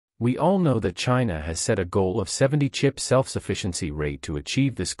We all know that China has set a goal of 70 chip self-sufficiency rate. To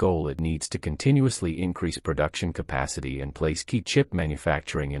achieve this goal, it needs to continuously increase production capacity and place key chip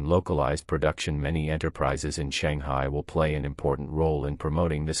manufacturing in localized production. Many enterprises in Shanghai will play an important role in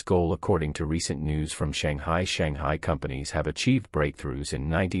promoting this goal. According to recent news from Shanghai, companies have achieved breakthroughs in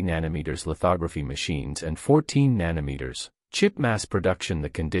 90 nanometers lithography machines and 14 nanometers chip mass production. The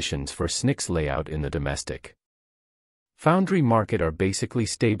conditions for SMIC's layout in the domestic foundry market are basically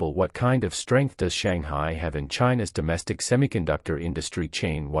stable. What kind of strength does Shanghai have in China's domestic semiconductor industry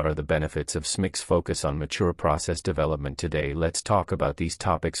chain? What are the benefits of SMIC's focus on mature process development? Today, let's talk about these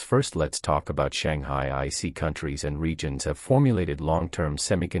topics. First, let's talk about Shanghai. IC countries and regions have formulated long-term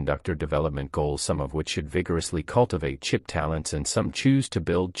semiconductor development goals, some of which should vigorously cultivate chip talents and some choose to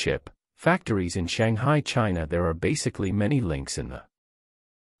build chip factories in Shanghai, China. There are basically many links in the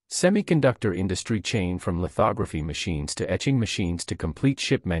semiconductor industry chain, from lithography machines to etching machines to complete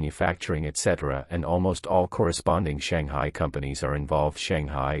chip manufacturing, etc., and almost all corresponding Shanghai companies are involved.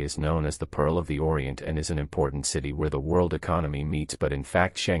 Shanghai is known as the Pearl of the Orient and is an important city where the world economy meets, but in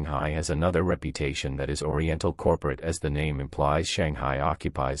fact Shanghai has another reputation, that is Oriental corporate. As the name implies, Shanghai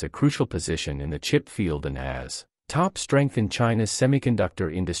occupies a crucial position in the chip field and has top strength in China's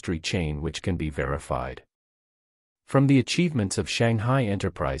semiconductor industry chain, which can be verified from the achievements of Shanghai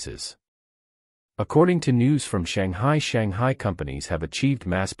enterprises. According to news from Shanghai companies have achieved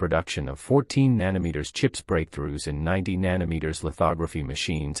mass production of 14 nanometers chips, breakthroughs in 90 nanometers lithography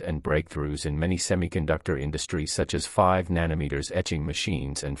machines, and breakthroughs in many semiconductor industries such as 5 nanometers etching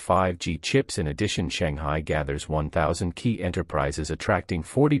machines and 5G chips. In addition, Shanghai gathers 1,000 key enterprises, attracting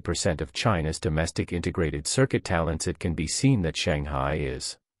 40% of China's domestic integrated circuit talents. It can be seen that Shanghai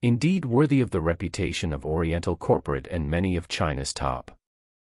is indeed worthy of the reputation of Oriental corporate, and many of China's top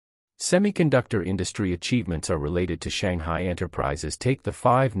semiconductor industry achievements are related to Shanghai enterprises. Take the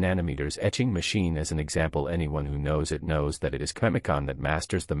 5 nanometers etching machine as an example. Anyone who knows it knows that it is Chemicon that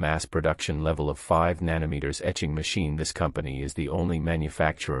masters the mass production level of 5 nanometers etching machine. This company is the only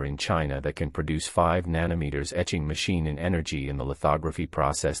manufacturer in China that can produce 5 nanometers etching machine. In energy in the lithography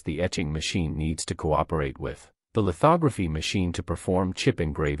process, the etching machine needs to cooperate with the lithography machine to perform chip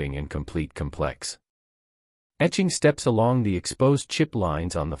engraving and complete complex etching steps along the exposed chip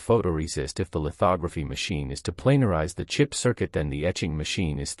lines on the photoresist. If the lithography machine is to planarize the chip circuit, then the etching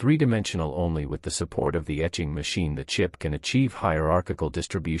machine is three-dimensional. Only with the support of the etching machine the chip can achieve hierarchical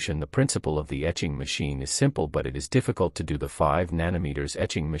distribution. The principle of the etching machine is simple, but it is difficult to do. The 5 nanometers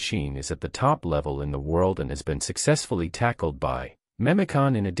etching machine is at the top level in the world and has been successfully tackled by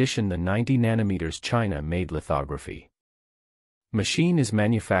Chemicon. In addition, the 90 nanometers China-made lithography machine is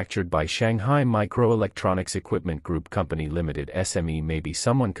manufactured by Shanghai Microelectronics Equipment Group Company Limited (SME). Maybe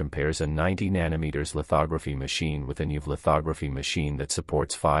someone compares a 90 nanometers lithography machine with a new lithography machine that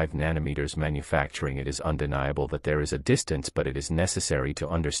supports 5 nanometers manufacturing. It is undeniable that there is a distance, but it is necessary to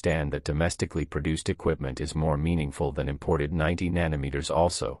understand that domestically produced equipment is more meaningful than imported. 90 nanometers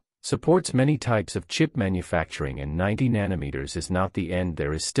also supports many types of chip manufacturing, and 90 nanometers is not the end.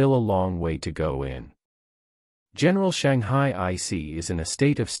 There is still a long way to go in general. Shanghai IC is in a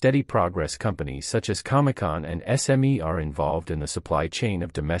state of steady progress. Companies such as Chemicon and SME are involved in the supply chain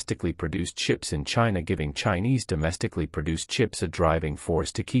of domestically produced chips in China, giving Chinese domestically produced chips a driving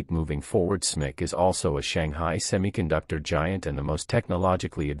force to keep moving forward. SMIC is also a Shanghai semiconductor giant and the most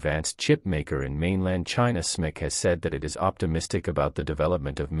technologically advanced chip maker in mainland China. SMIC has said that it is optimistic about the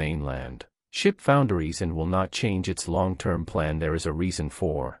development of mainland chip foundries and will not change its long-term plan. There is a reason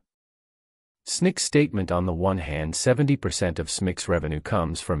for SMIC's statement. On the one hand, 70% of SMIC's revenue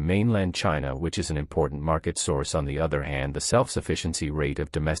comes from mainland China, which is an important market source. On the other hand, the self-sufficiency rate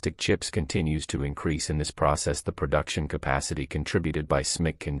of domestic chips continues to increase. In this process, the production capacity contributed by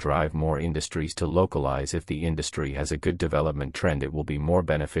SMIC can drive more industries to localize. If the industry has a good development trend, it will be more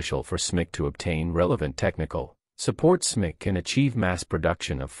beneficial for SMIC to obtain relevant technical support. SMIC can achieve mass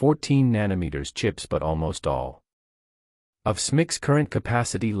production of 14 nanometers chips, but almost all of SMIC's current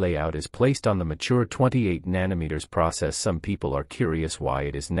capacity layout is placed on the mature 28 nanometers process. Some people are curious why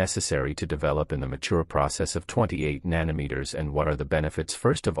it is necessary to develop in the mature process of 28 nanometers and what are the benefits.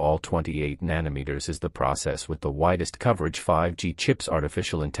 First of all, 28 nanometers is the process with the widest coverage. 5G chips,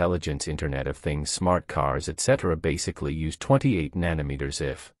 artificial intelligence, Internet of Things, smart cars, etc. basically use 28 nanometers.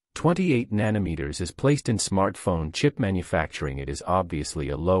 If 28 nanometers is placed in smartphone chip manufacturing, it is obviously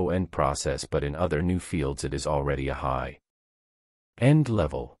a low-end process, but in other new fields it is already a high end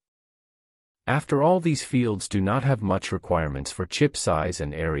level After all, these fields do not have much requirements for chip size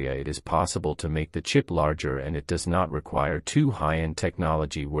and area. It is possible to make the chip larger, and it does not require too high-end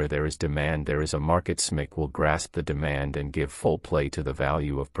technology. Where there is demand, there is a market. SMIC will grasp the demand and give full play to the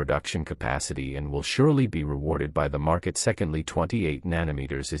value of production capacity and will surely be rewarded by the market. Secondly, 28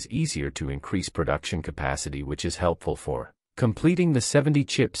 nanometers is easier to increase production capacity, which is helpful for completing the 70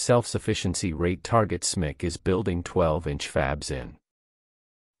 chip self-sufficiency rate target. SMIC is building 12-inch fabs in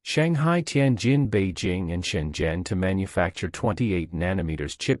Shanghai, Tianjin, Beijing, and Shenzhen to manufacture 28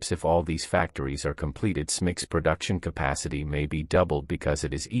 nanometers chips. If all these factories are completed, SMIC's production capacity may be doubled. Because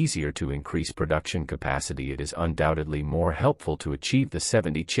it is easier to increase production capacity, it is undoubtedly more helpful to achieve the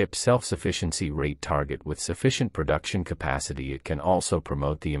 70 chip self-sufficiency rate target. With sufficient production capacity, it can also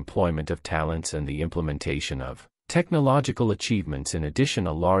promote the employment of talents and the implementation of technological achievements. In addition,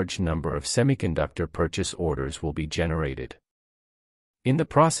 a large number of semiconductor purchase orders will be generated. In the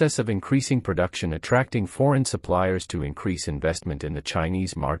process of increasing production, attracting foreign suppliers to increase investment in the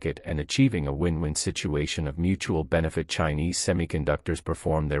Chinese market and achieving a win-win situation of mutual benefit. Chinese semiconductors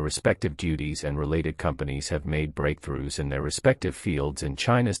perform their respective duties, and related companies have made breakthroughs in their respective fields in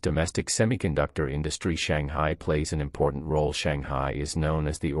China's domestic semiconductor industry. Shanghai plays an important role. Shanghai is known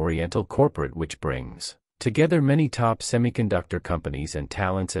as the Oriental Corporate, which brings together many top semiconductor companies and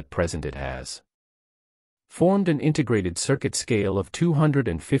talents. At present, it has formed an integrated circuit scale of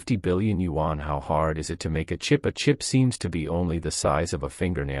 250 billion yuan. How hard is it to make a chip? A chip seems to be only the size of a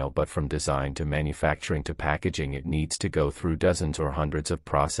fingernail, but from design to manufacturing to packaging, it needs to go through dozens or hundreds of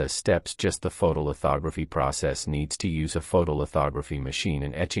process steps. Just the photolithography process needs to use a photolithography machine,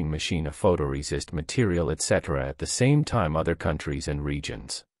 an etching machine, a photoresist material, etc. At the same time, other countries and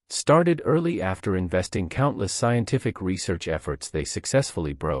regions started early. After investing countless scientific research efforts, they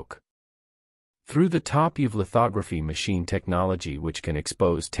successfully broke through the top of lithography machine technology, which can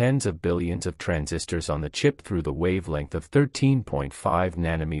expose tens of billions of transistors on the chip through the wavelength of 13.5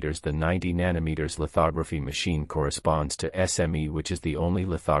 nanometers. The 90 nanometers lithography machine corresponds to SME, which is the only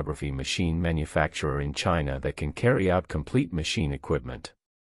lithography machine manufacturer in China that can carry out complete machine equipment.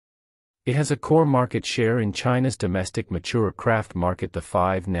 It has a core market share in China's domestic mature craft market. The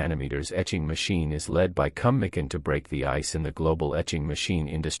 5 nanometers etching machine is led by SMIC. To break the ice in the global etching machine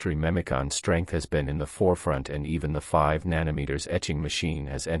industry, SMIC's strength has been in the forefront, and even the 5 nanometers etching machine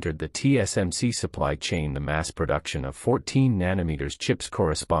has entered the TSMC supply chain. The mass production of 14 nanometers chips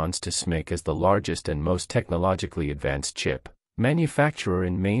corresponds to SMIC as the largest and most technologically advanced chip manufacturer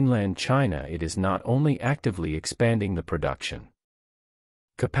in mainland China. It is not only actively expanding the production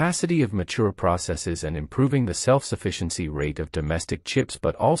capacity of mature processes and improving the self-sufficiency rate of domestic chips,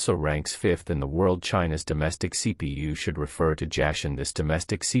 but also ranks 5th in the world. China's domestic CPU should refer to Jiaxin. This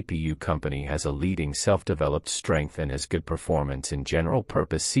domestic CPU company has a leading self-developed strength and has good performance in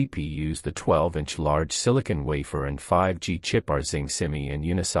general-purpose CPUs. The 12-inch large silicon wafer and 5G chip are Xingsimi and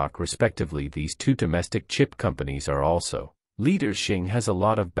Unisoc respectively. These two domestic chip companies are also leaders. Xing has a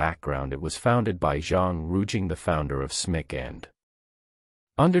lot of background. It was founded by Zhang Rujing, the founder of SMIC, and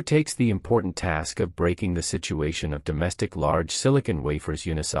undertakes the important task of breaking the situation of domestic large silicon wafers.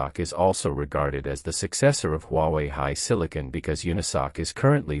 Unisoc is also regarded as the successor of Huawei HiSilicon because Unisoc is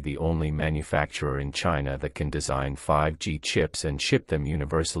currently the only manufacturer in China that can design 5G chips and ship them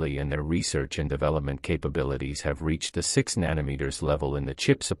universally, and their research and development capabilities have reached the 6 nanometers level in the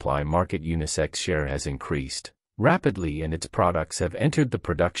chip supply market. Unisoc's share has increased rapidly, and its products have entered the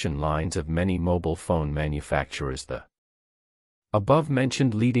production lines of many mobile phone manufacturers. The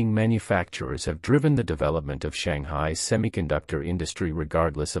above-mentioned leading manufacturers have driven the development of Shanghai's semiconductor industry,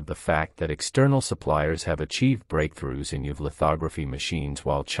 regardless of the fact that external suppliers have achieved breakthroughs in UV lithography machines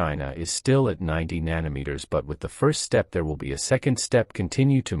while China is still at 90 nanometers. But with the first step, there will be a second step.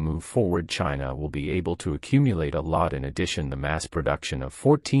 Continue to move forward. China will be able to accumulate a lot. In addition, the mass production of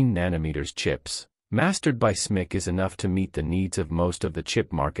 14 nanometers chips, mastered by SMIC, is enough to meet the needs of most of the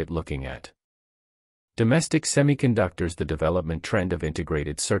chip market. Looking at domestic semiconductors, the development trend of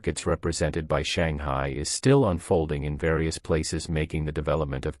integrated circuits represented by Shanghai is still unfolding in various places, making the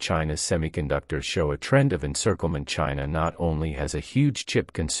development of China's semiconductors show a trend of encirclement. China not only has a huge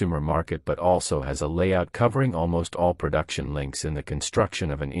chip consumer market but also has a layout covering almost all production links in the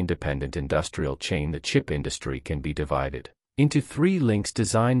construction of an independent industrial chain. The chip industry can be divided into 3 links: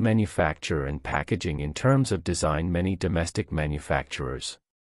 design, manufacture, and packaging. In terms of design, many domestic manufacturers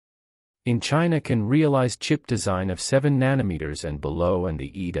In China can realize chip design of 7 nanometers and below, and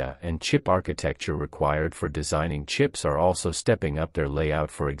the EDA and chip architecture required for designing chips are also stepping up their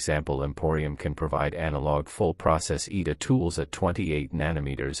layout. For example, Emporium can provide analog full process EDA tools at 28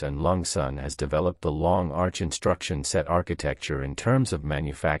 nanometers, and Lungsun has developed the long arch instruction set architecture. In terms of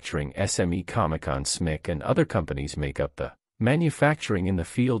manufacturing, SMIC, SMIC and other companies make up the manufacturing in the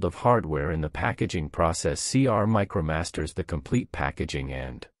field of hardware. In the packaging process, CR Micromasters the complete packaging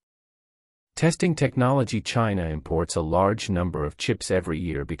and testing technology. China imports a large number of chips every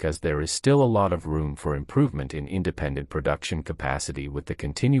year because there is still a lot of room for improvement in independent production capacity. With the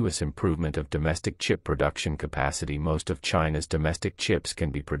continuous improvement of domestic chip production capacity, most of China's domestic chips can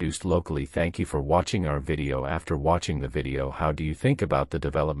be produced locally. Thank you for watching our video. After watching the video, how do you think about the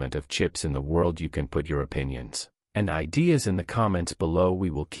development of chips in the world? You can put your opinions and ideas in the comments below. We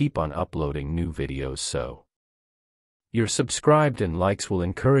will keep on uploading new videos, so your subscribed and likes will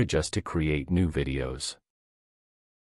encourage us to create new videos.